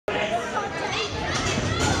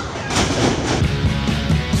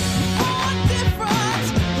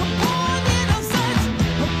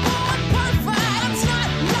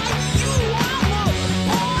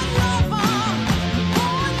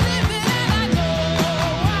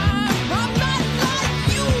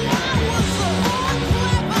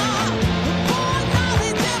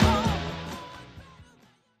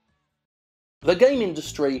the game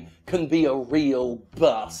industry can be a real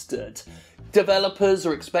bastard. Developers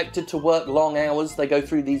are expected to work long hours. They go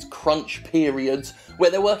through these crunch periods where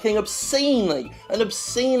they're working obscenely, an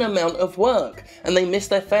obscene amount of work, and they miss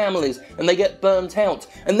their families and they get burnt out.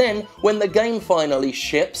 And then when the game finally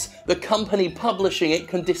ships, the company publishing it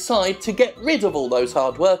can decide to get rid of all those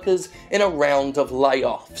hard workers in a round of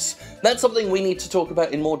layoffs. That's something we need to talk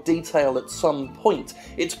about in more detail at some point.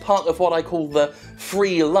 It's part of what I call the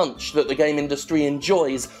free lunch that the game industry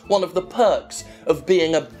enjoys, one of the perks of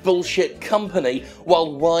being a bullshit company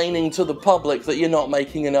while whining to the public that you're not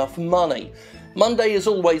making enough money. Monday is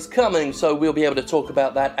always coming, so we'll be able to talk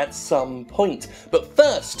about that at some point. But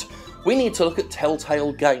first, we need to look at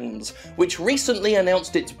Telltale Games, which recently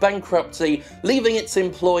announced its bankruptcy, leaving its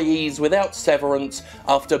employees without severance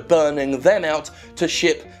after burning them out to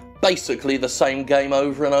ship basically the same game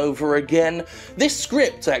over and over again. This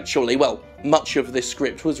script actually, well, much of this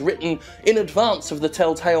script was written in advance of the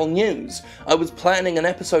Telltale news. I was planning an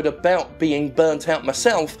episode about being burnt out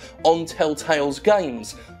myself on Telltale's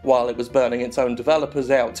games, while it was burning its own developers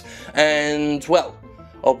out. And, well,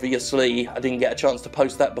 obviously I didn't get a chance to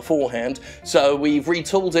post that beforehand, so we've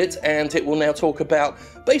retooled it and it will now talk about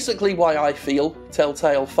basically why I feel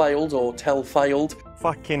Telltale failed, or Tellfailed.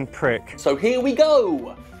 Fucking prick. So here we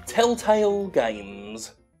go! Telltale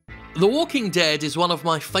Games. The Walking Dead is one of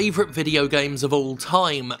my favourite video games of all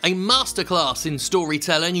time. A masterclass in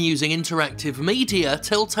storytelling using interactive media,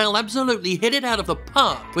 Telltale absolutely hit it out of the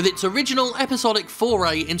park with its original episodic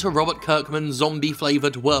foray into Robert Kirkman's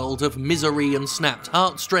zombie-flavoured world of misery and snapped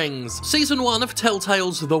heartstrings. Season 1 of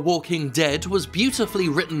Telltale's The Walking Dead was beautifully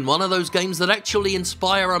written, one of those games that actually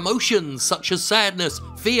inspire emotions such as sadness,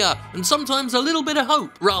 fear, and sometimes a little bit of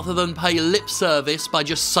hope, rather than pay lip service by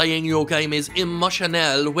just saying your game is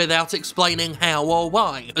emotionnel without explaining how or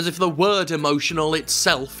why, as if the word emotional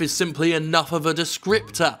itself is simply enough of a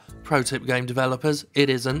descriptor. Pro tip, game developers, it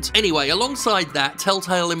isn't. Anyway, alongside that,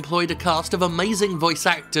 Telltale employed a cast of amazing voice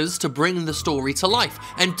actors to bring the story to life,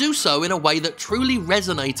 and do so in a way that truly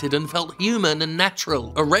resonated and felt human and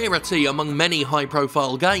natural, a rarity among many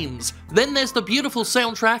high-profile games. Then there's the beautiful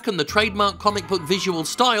soundtrack and the trademark comic book visual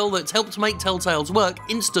style that's helped make Telltale's work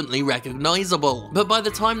instantly recognisable. But by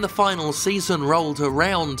the time the final season rolled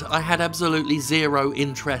around, I had absolutely zero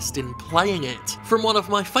interest in playing it. From one of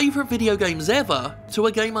my favourite video games ever, to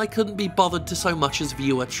a game I couldn't be bothered to so much as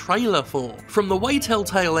view a trailer for. From the way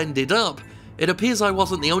Telltale ended up, it appears I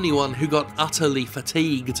wasn't the only one who got utterly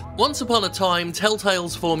fatigued. Once upon a time,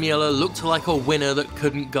 Telltale's formula looked like a winner that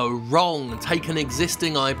couldn't go wrong. Take an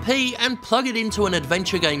existing IP and plug it into an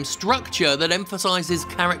adventure game structure that emphasises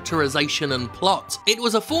characterization and plot. It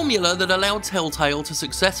was a formula that allowed Telltale to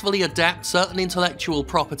successfully adapt certain intellectual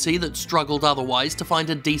property that struggled otherwise to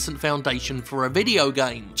find a decent foundation for a video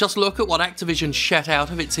game. Just look at what Activision shat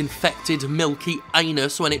out of its infected, milky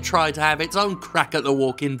anus when it tried to have its own crack at The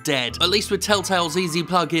Walking Dead. At least with Telltale's easy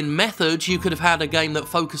plug-in method, you could have had a game that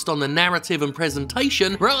focused on the narrative and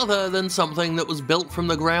presentation rather than something that was built from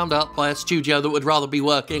the ground up by a studio that would rather be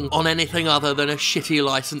working on anything other than a shitty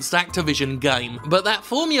licensed Activision game. But that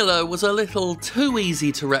formula was a little too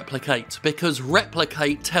easy to replicate, because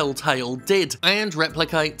replicate Telltale did, and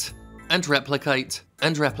replicate, and replicate,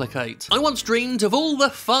 and replicate. I once dreamed of all the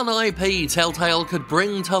fun IP Telltale could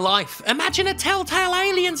bring to life. Imagine a Telltale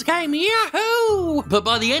Aliens game, yahoo! But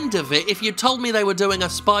by the end of it, if you told me they were doing a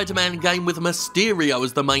Spider-Man game with Mysterio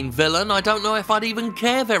as the main villain, I don't know if I'd even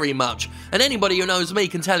care very much. And anybody who knows me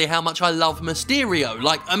can tell you how much I love Mysterio.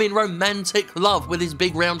 Like, I mean romantic love with his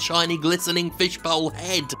big round shiny glistening fishbowl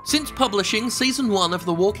head. Since publishing Season 1 of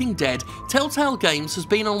The Walking Dead, Telltale Games has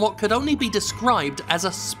been on what could only be described as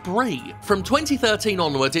a spree. From 2013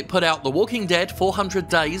 onward, it put out The Walking Dead, 400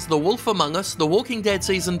 Days, The Wolf Among Us, The Walking Dead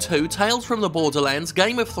Season 2, Tales from the Borderlands,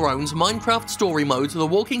 Game of Thrones, Minecraft Story Mode, The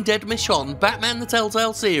Walking Dead Mission, Batman the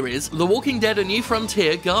Telltale Series, The Walking Dead A New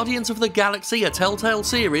Frontier, Guardians of the Galaxy, a Telltale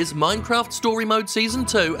Series, Minecraft Story Mode Season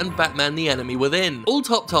 2, and Batman the Enemy Within. All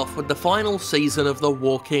topped off with the final season of The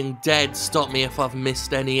Walking Dead. Stop me if I've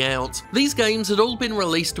missed any out. These games had all been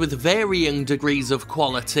released with varying degrees of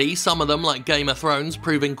quality, some of them, like Game of Thrones,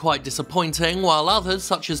 proving quite disappointing, while others,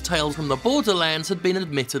 such as Tales from the Borderlands, had been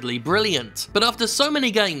admittedly brilliant. But after so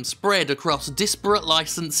many games spread across disparate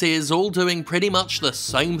licenses, all doing pretty much the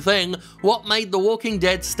same thing, what made The Walking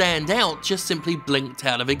Dead stand out just simply blinked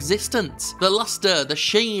out of existence. The luster, the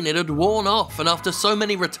sheen, it had worn off, and after so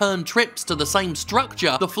many return trips to the same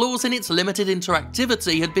structure, the flaws in its limited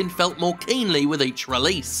interactivity had been felt more keenly with each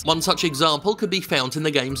release. One such example could be found in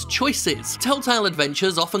the game's choices. Telltale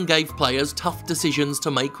Adventures often gave players tough decisions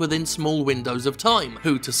to make within small windows of time, time.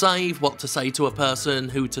 Who to save, what to say to a person,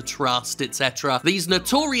 who to trust, etc. These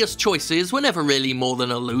notorious choices were never really more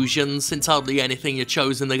than illusions, since hardly anything you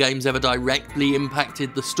chose in the games ever directly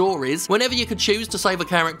impacted the stories. Whenever you could choose to save a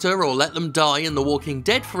character or let them die in The Walking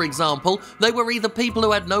Dead, for example, they were either people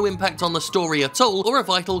who had no impact on the story at all, or a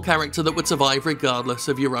vital character that would survive regardless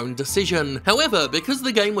of your own decision. However, because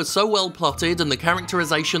the game was so well plotted and the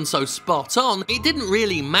characterization so spot on, it didn't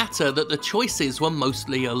really matter that the choices were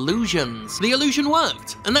mostly illusions. The illusion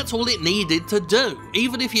worked, and that's all it needed to do.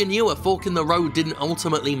 Even if you knew a fork in the road didn't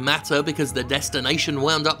ultimately matter because the destination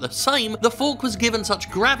wound up the same, the fork was given such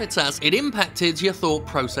gravitas it impacted your thought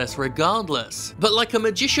process regardless. But like a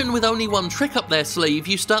magician with only one trick up their sleeve,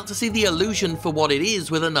 you start to see the illusion for what it is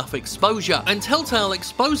with enough exposure, and Telltale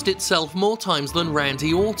exposed itself more times than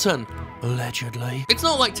Randy Orton. Allegedly. It's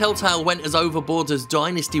not like Telltale went as overboard as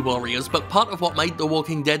Dynasty Warriors, but part of what made The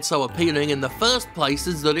Walking Dead so appealing in the first place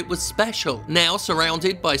is that it was special. Now,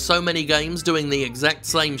 surrounded by so many games doing the exact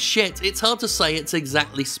same shit, it's hard to say it's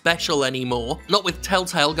exactly special anymore. Not with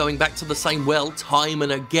Telltale going back to the same well time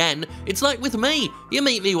and again. It's like with me. You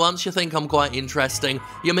meet me once, you think I'm quite interesting.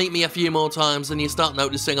 You meet me a few more times and you start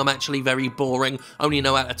noticing I'm actually very boring, only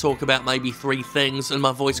know how to talk about maybe 3 things, and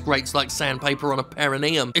my voice grates like sandpaper on a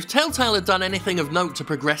perineum. If Telltale had done anything of note to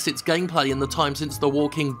progress its gameplay in the time since The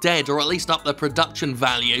Walking Dead, or at least up the production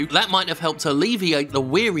value, that might have helped alleviate the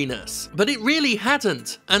weariness. But it really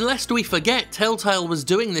hadn't. And lest we forget, Telltale was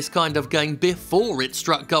doing this kind of game before it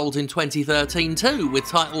struck gold in 2013 too, with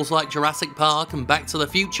titles like Jurassic Park and Back to the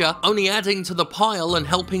Future only adding to the pile and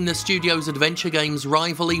helping the studio's adventure games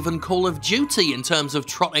rival even Call of Duty in terms of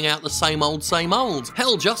trotting out the same old same old.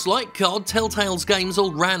 Hell, just like COD, Telltale's games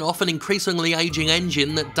all ran off an increasingly aging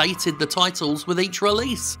engine that dated the titles with each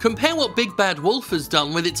release. Compare what Big Bad Wolf has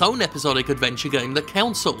done with its own episodic adventure game, The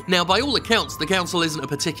Council. Now, by all accounts, The Council isn't a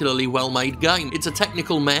particularly well-made game. It's a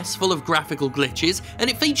technical mess full of graphical glitches, and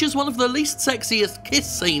it features one of the least sexiest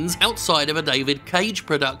kiss scenes outside of a David Cage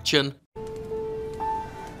production.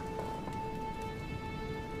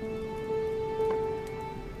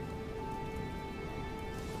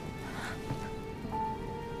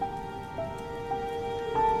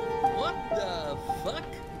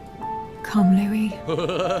 Come,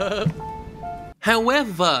 Louis.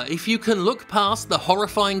 However, if you can look past the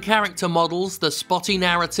horrifying character models, the spotty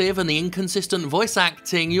narrative, and the inconsistent voice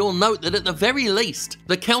acting, you'll note that at the very least,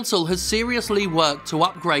 the Council has seriously worked to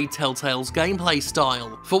upgrade Telltale's gameplay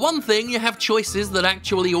style. For one thing, you have choices that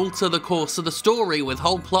actually alter the course of the story, with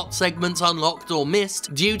whole plot segments unlocked or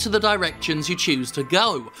missed due to the directions you choose to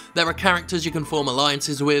go. There are characters you can form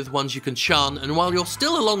alliances with, ones you can shun, and while you're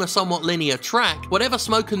still along a somewhat linear track, whatever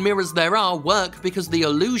smoke and mirrors there are work because the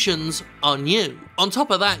illusions are new. On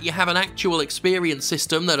top of that, you have an actual experience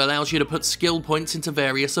system that allows you to put skill points into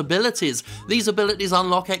various abilities. These abilities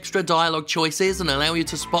unlock extra dialogue choices and allow you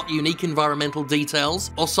to spot unique environmental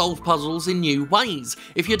details or solve puzzles in new ways.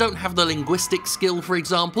 If you don't have the linguistic skill, for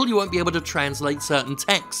example, you won't be able to translate certain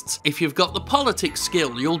texts. If you've got the politics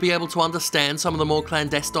skill, you'll be able to understand some of the more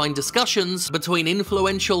clandestine discussions between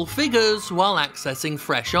influential figures while accessing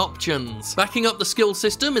fresh options. Backing up the skill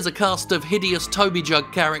system is a cast of hideous Toby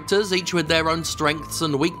Jug characters, each with their own strengths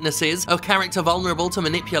and weaknesses. A character vulnerable to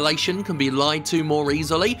manipulation can be lied to more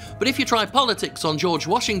easily, but if you try politics on George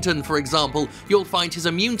Washington, for example, you'll find he's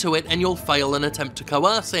immune to it and you'll fail an attempt to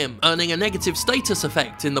coerce him, earning a negative status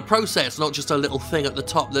effect in the process, not just a little thing at the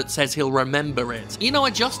top that says he'll remember it. You know,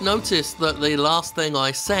 I just noticed that the last thing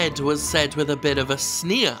I said was said with a bit of a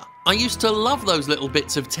sneer. I used to love those little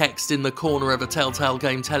bits of text in the corner of a Telltale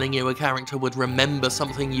game telling you a character would remember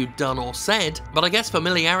something you'd done or said, but I guess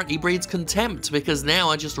familiarity breeds contempt, because now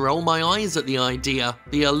I just roll my eyes at the idea.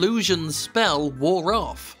 The illusion spell wore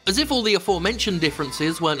off. As if all the aforementioned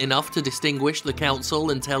differences weren't enough to distinguish the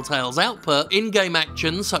Council and Telltale's output, in-game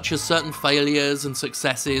actions such as certain failures and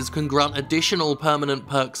successes can grant additional permanent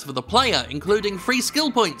perks for the player, including free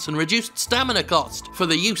skill points and reduced stamina cost for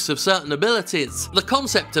the use of certain abilities. The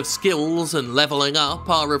concept of skills and leveling up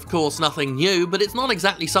are of course nothing new, but it's not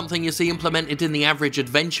exactly something you see implemented in the average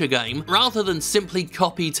adventure game. Rather than simply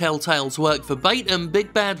copy Telltale's work verbatim,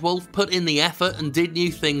 Big Bad Wolf put in the effort and did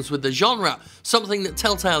new things with the genre, something that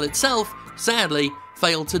Telltale itself, sadly,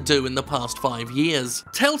 failed to do in the past 5 years.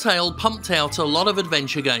 Telltale pumped out a lot of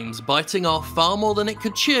adventure games, biting off far more than it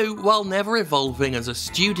could chew while never evolving as a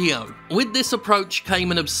studio. With this approach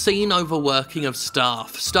came an obscene overworking of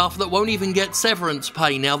staff that won't even get severance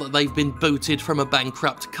pay now that they've been booted from a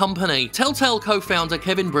bankrupt company. Telltale co-founder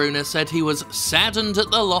Kevin Bruner said he was saddened at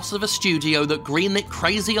the loss of a studio that greenlit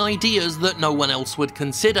crazy ideas that no one else would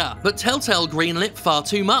consider. But Telltale greenlit far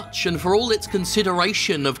too much, and for all its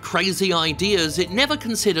consideration of crazy ideas, it never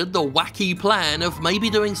considered the wacky plan of maybe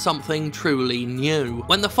doing something truly new.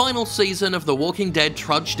 When the final season of The Walking Dead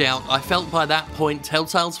trudged out, I felt by that point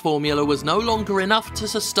Telltale's formula was no longer enough to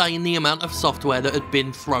sustain the amount of software that had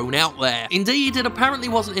been thrown out there. Indeed, it apparently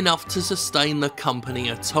wasn't enough to sustain the company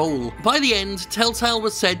at all. By the end, Telltale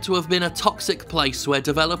was said to have been a toxic place where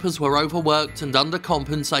developers were overworked and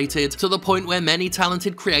undercompensated to the point where many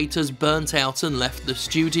talented creators burnt out and left the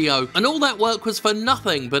studio. And all that work was for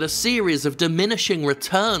nothing but a series of diminishing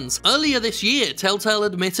returns. Earlier this year, Telltale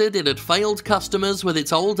admitted it had failed customers with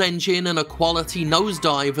its old engine and a quality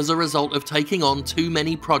nosedive as a result of taking on too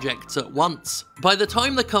many projects at once. By the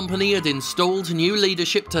time the company had installed new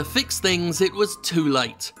leadership to fix things, it was too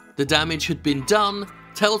late. The damage had been done.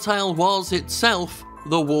 Telltale was itself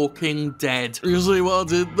The Walking Dead. You see what I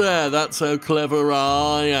did there? That's how clever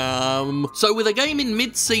I am. So with a game in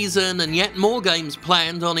mid-season and yet more games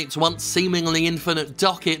planned on its once seemingly infinite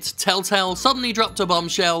docket, Telltale suddenly dropped a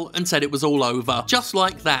bombshell and said it was all over. Just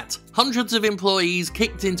like that. Hundreds of employees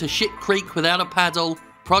kicked into shit creek without a paddle,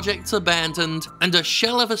 projects abandoned, and a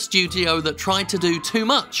shell of a studio that tried to do too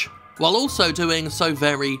much, while also doing so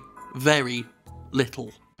very, very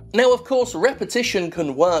little. Now, of course, repetition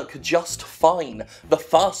can work just fine. The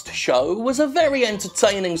Fast Show was a very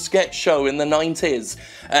entertaining sketch show in the 90s,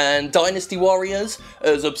 and Dynasty Warriors,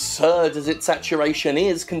 as absurd as its saturation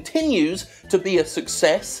is, continues to be a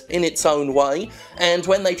success in its own way, and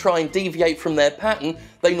when they try and deviate from their pattern,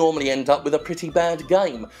 they normally end up with a pretty bad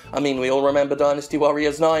game. I mean, we all remember Dynasty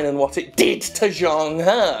Warriors 9 and what it did to Zhang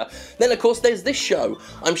He. Then, of course, there's this show.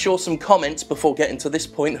 I'm sure some comments before getting to this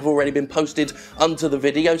point have already been posted under the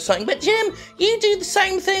video saying, "But Jim, you do the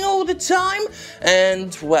same thing all the time."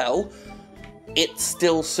 And, well, it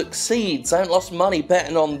still succeeds. I haven't lost money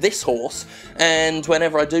betting on this horse, and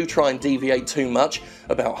whenever I do try and deviate too much,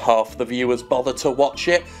 about half the viewers bother to watch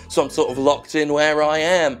it, so I'm sort of locked in where I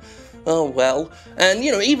am. Oh well. And,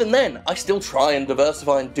 you know, even then, I still try and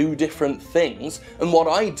diversify and do different things, and what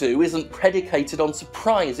I do isn't predicated on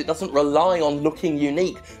surprise. It doesn't rely on looking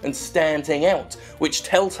unique and standing out, which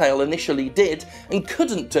Telltale initially did and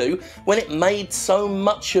couldn't do when it made so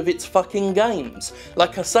much of its fucking games.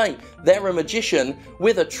 Like I say, they're a magician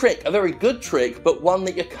with a trick, a very good trick, but one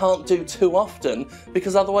that you can't do too often,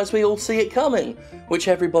 because otherwise we all see it coming, which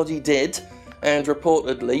everybody did. And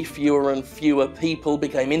reportedly, fewer and fewer people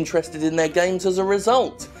became interested in their games as a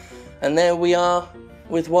result. And there we are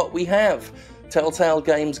with what we have. Telltale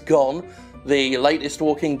Games gone, the latest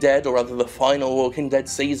Walking Dead, or rather the final Walking Dead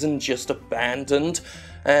season, just abandoned,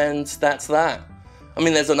 and that's that. I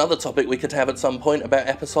mean, there's another topic we could have at some point about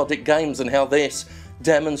episodic games and how this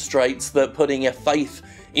demonstrates that putting your faith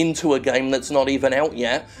into a game that's not even out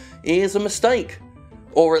yet is a mistake.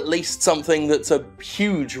 Or at least something that's a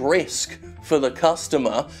huge risk for the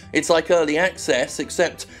customer. It's like early access,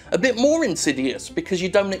 except a bit more insidious, because you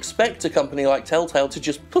don't expect a company like Telltale to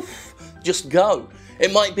just poof, just go.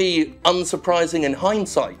 It might be unsurprising in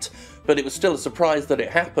hindsight, but it was still a surprise that it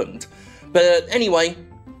happened. But anyway,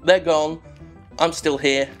 they're gone. I'm still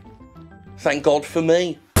here. Thank God for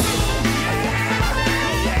me.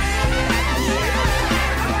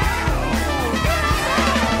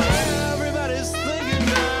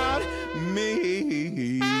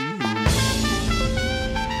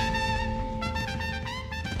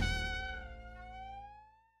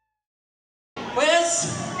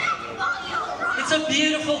 It's a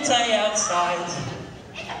beautiful day outside.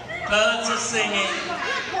 Birds are singing.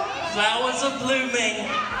 Flowers are blooming.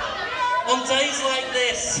 On days like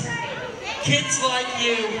this, kids like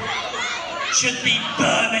you should be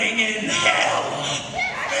burning